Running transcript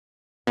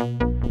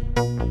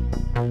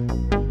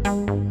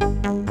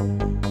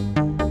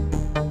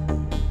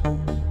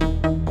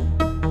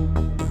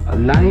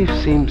Life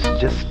seems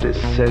just a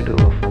shadow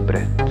of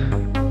breath.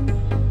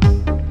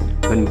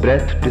 When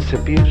breath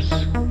disappears,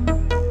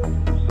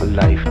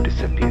 life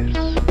disappears.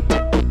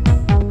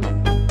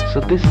 So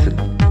this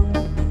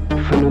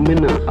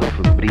phenomena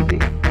of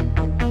breathing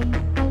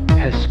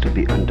has to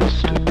be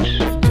understood.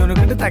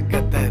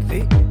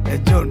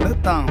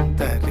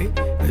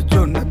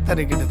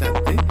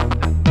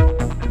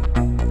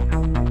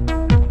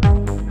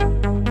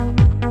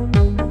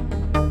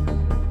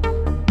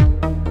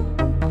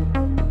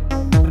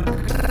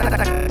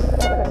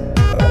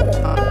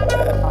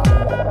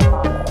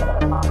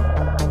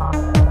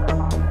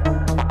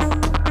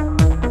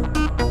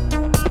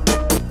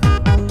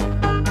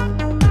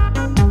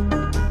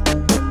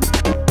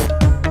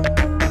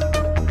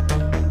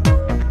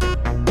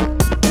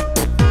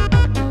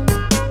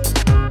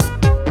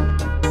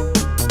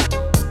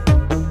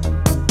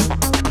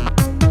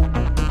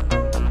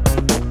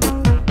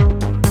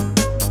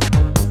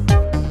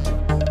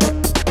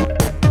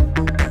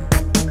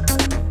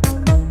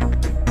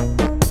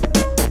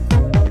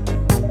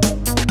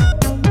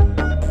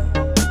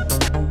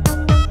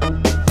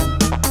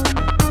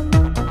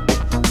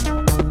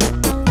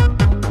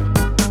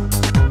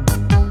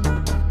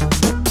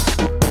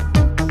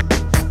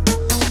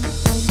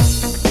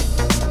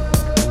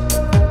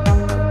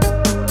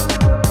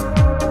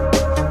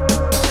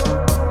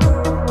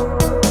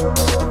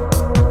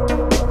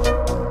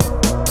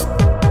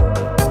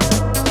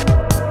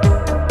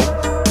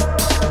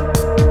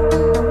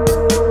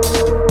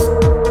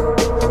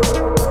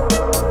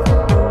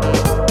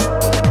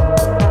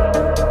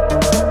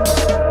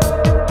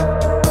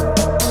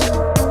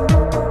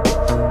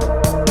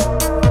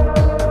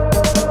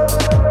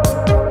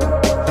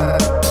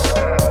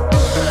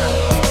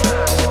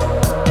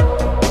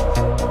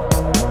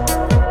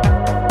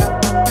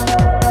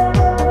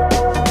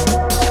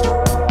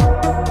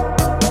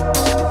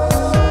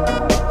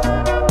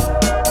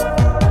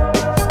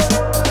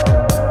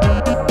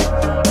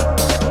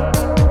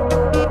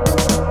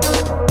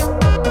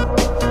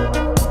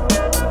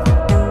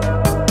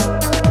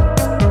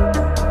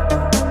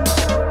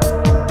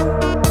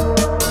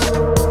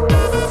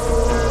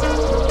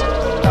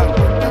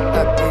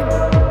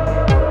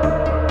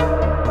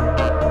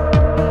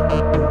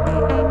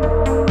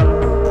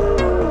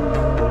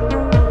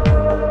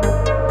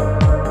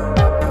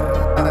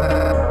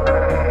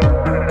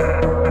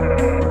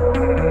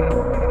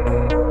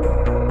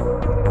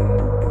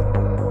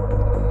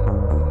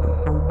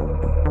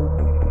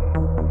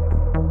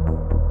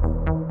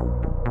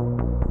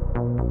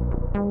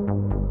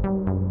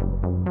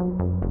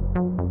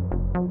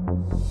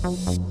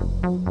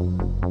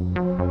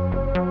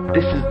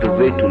 This is the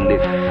way to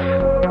live.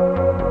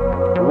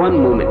 One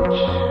moment,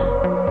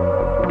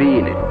 be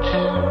in it.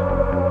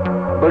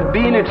 But be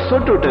in it so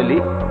totally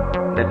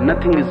that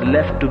nothing is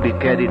left to be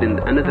carried in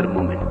another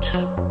moment.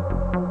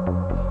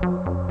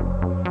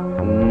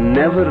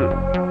 Never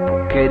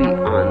carry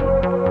on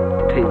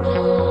things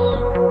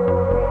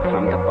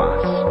from the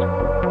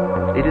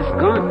past. It is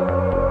gone.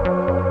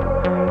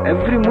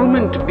 Every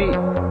moment be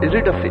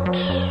rid of it.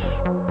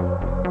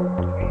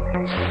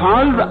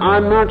 Solved or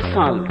not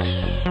solved,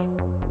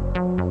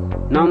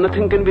 now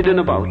nothing can be done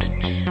about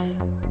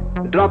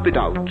it. Drop it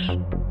out.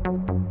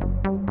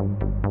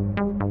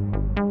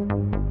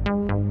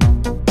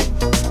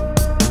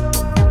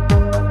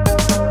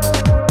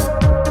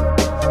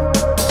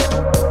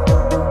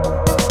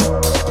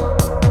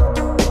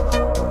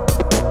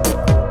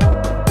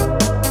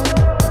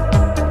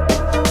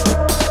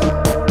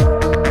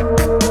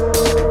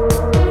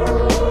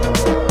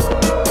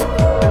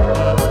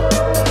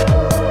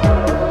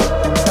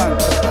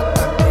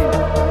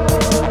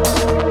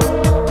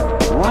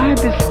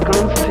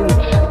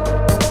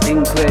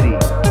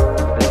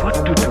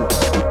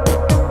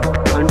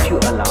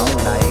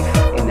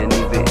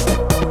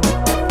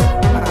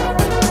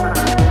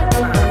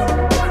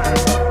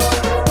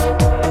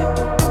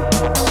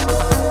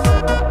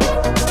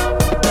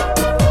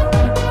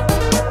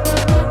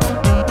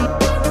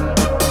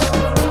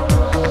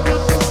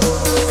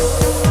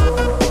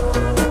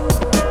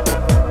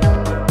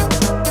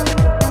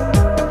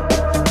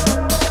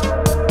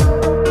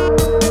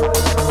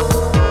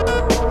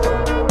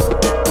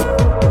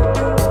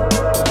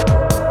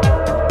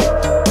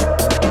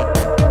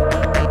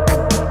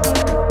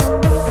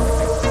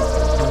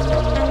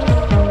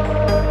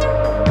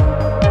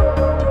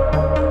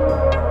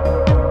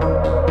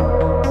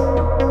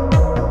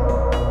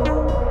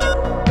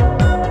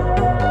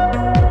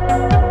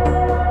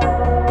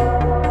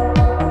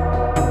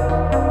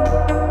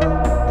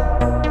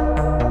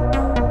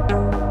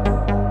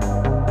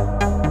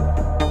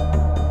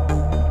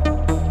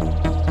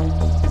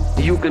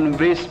 You can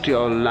waste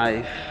your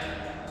life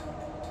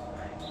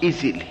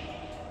easily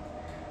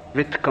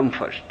with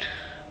comfort.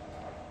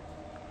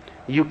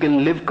 You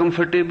can live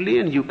comfortably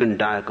and you can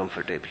die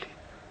comfortably.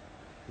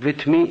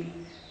 With me,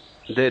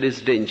 there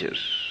is danger.